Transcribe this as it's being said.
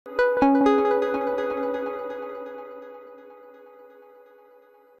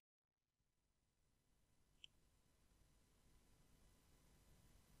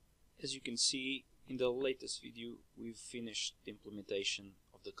As you can see, in the latest video we've finished the implementation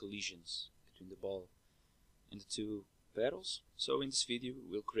of the collisions between the ball and the two paddles. So in this video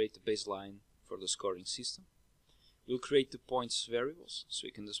we'll create the baseline for the scoring system. We'll create the points variables so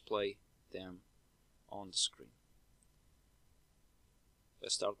we can display them on the screen.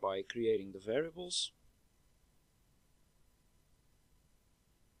 Let's start by creating the variables.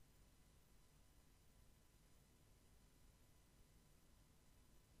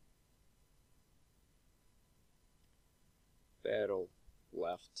 Paddle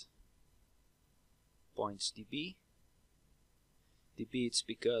left points dB. dB it's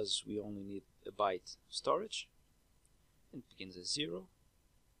because we only need a byte storage, and it begins at 0.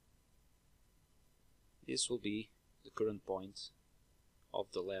 This will be the current point of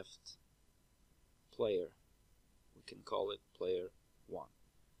the left player. We can call it player 1.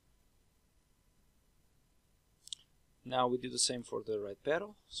 Now we do the same for the right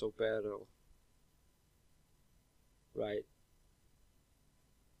paddle. So paddle right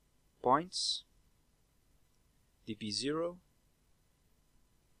points dB 0,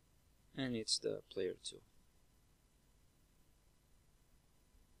 and it's the player 2.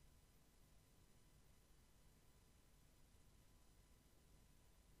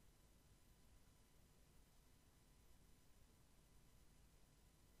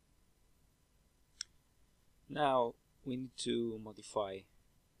 Now we need to modify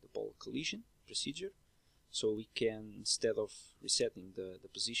the ball collision procedure, so we can, instead of resetting the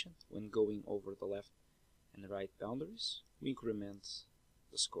position when going over the left and the right boundaries, we increment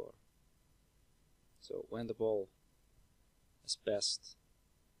the score. So when the ball has passed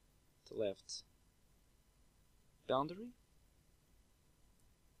the left boundary,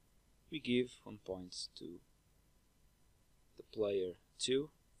 we give 1 point to the player 2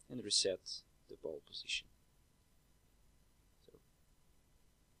 and reset the ball position. So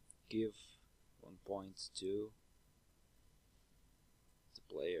give 1 point to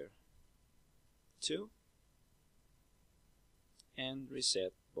the player 2 and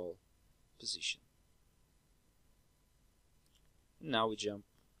reset ball position. Now we jump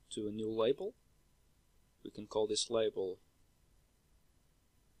to a new label. We can call this label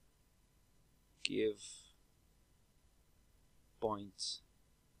give point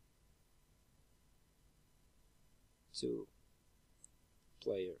to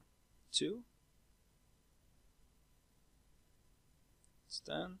player 2. It's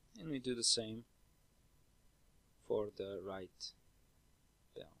done, and we do the same for the right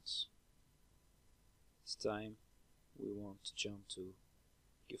bounce. This time we want to jump to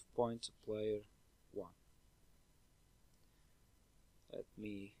give point to player 1. Let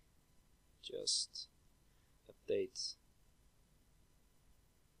me just update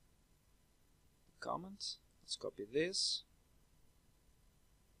the comment. Let's copy this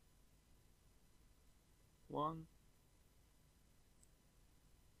 1,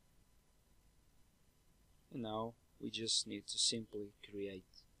 and now we just need to simply create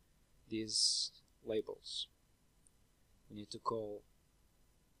these labels. We need to call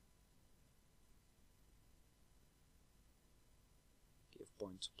give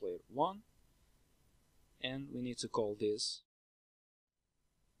point to player 1, and we need to call this.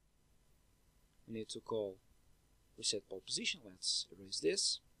 We need to call reset ball position. Let's erase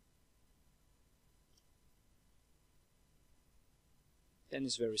this. Then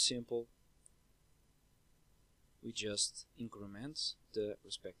it's very simple. We just increment the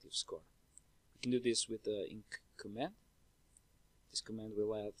respective score. We can do this with the inc command. This command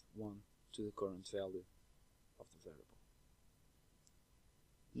will add 1 to the current value of the variable.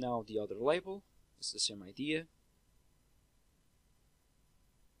 Now the other label is the same idea.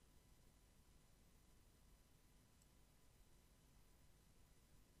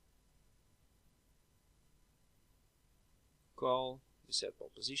 Call reset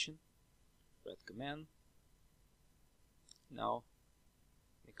ball position, red command. Now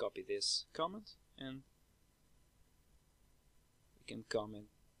we copy this comment and we can comment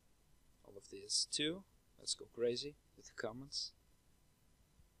all of this too. Let's go crazy with the comments.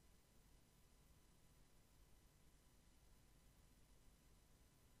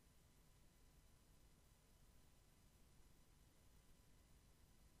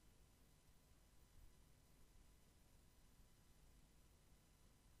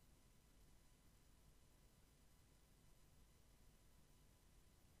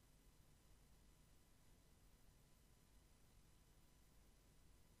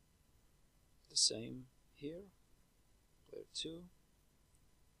 The same here, player 2,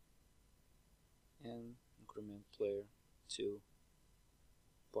 and increment player 2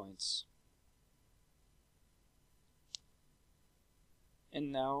 points.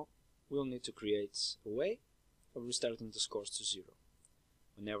 And now we'll need to create a way of restarting the scores to 0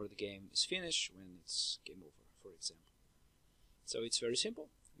 whenever the game is finished, when it's game over, for example. So it's very simple.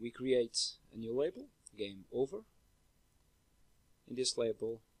 We create a new label, game over. In this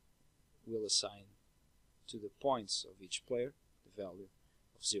label, we'll assign to the points of each player the value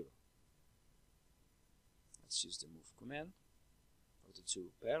of 0. Let's use the move command of the two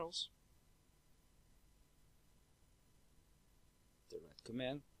barrels, the right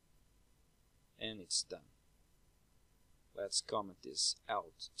command, and it's done. Let's comment this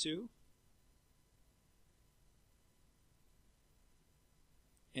out too.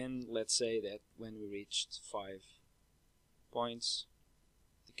 And let's say that when we reached 5 points,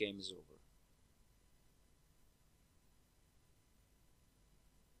 the game is over.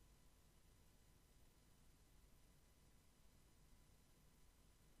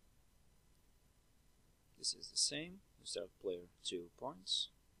 This is the same. We start player 2 points.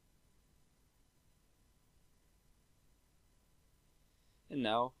 And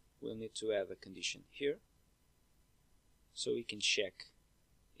now we'll need to add a condition here, so we can check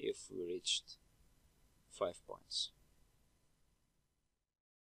if we reached 5 points.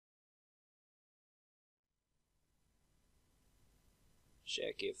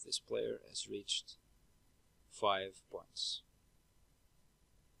 Check if this player has reached 5 points.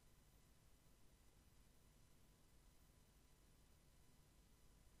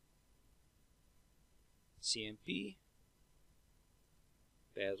 CMP,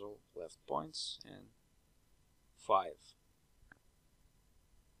 battle left points, and 5.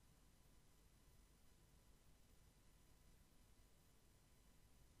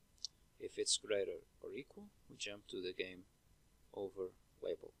 If it's greater or equal, we jump to the game over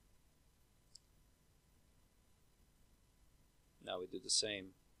label. Now we do the same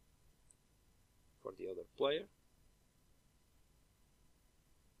for the other player.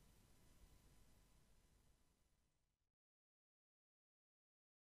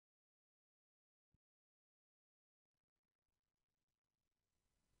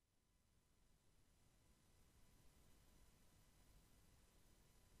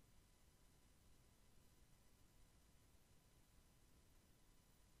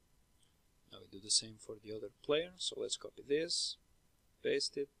 Now we do the same for the other player, so let's copy this,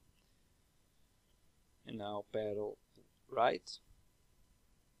 paste it, and now paddle right.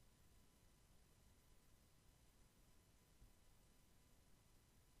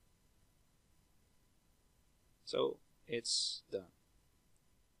 So it's done.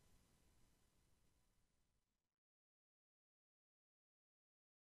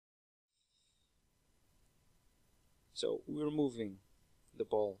 So we're moving the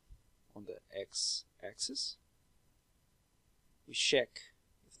ball on the x-axis. We check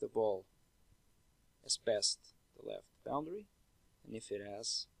if the ball has passed the left boundary, and if it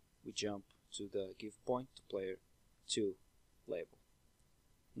has, we jump to the give point to player 2 label.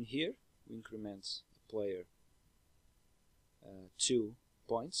 And here we increment the player 2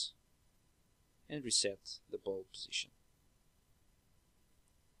 points and reset the ball position.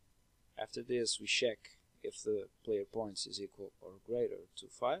 After this, we check if the player points is equal or greater to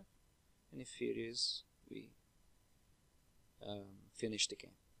 5, and if it is, we finish the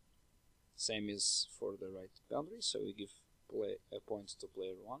game. Same is for the right boundary, so we give points to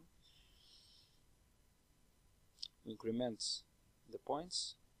player 1. We increment the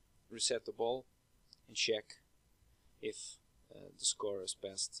points, reset the ball, and check if the score has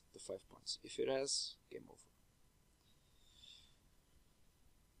passed the 5 points. If it has, game over.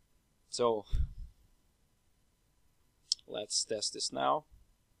 So let's test this now.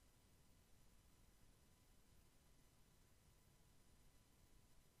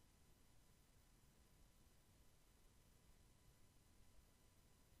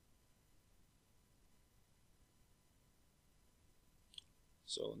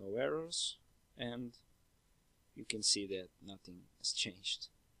 So no errors, and you can see that nothing has changed.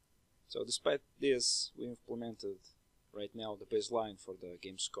 So despite this, we implemented right now the baseline for the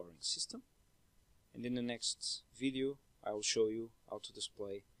game scoring system, and in the next video I will show you how to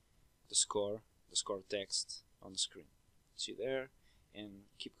display the score text on the screen. See you there, and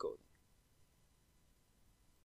keep coding.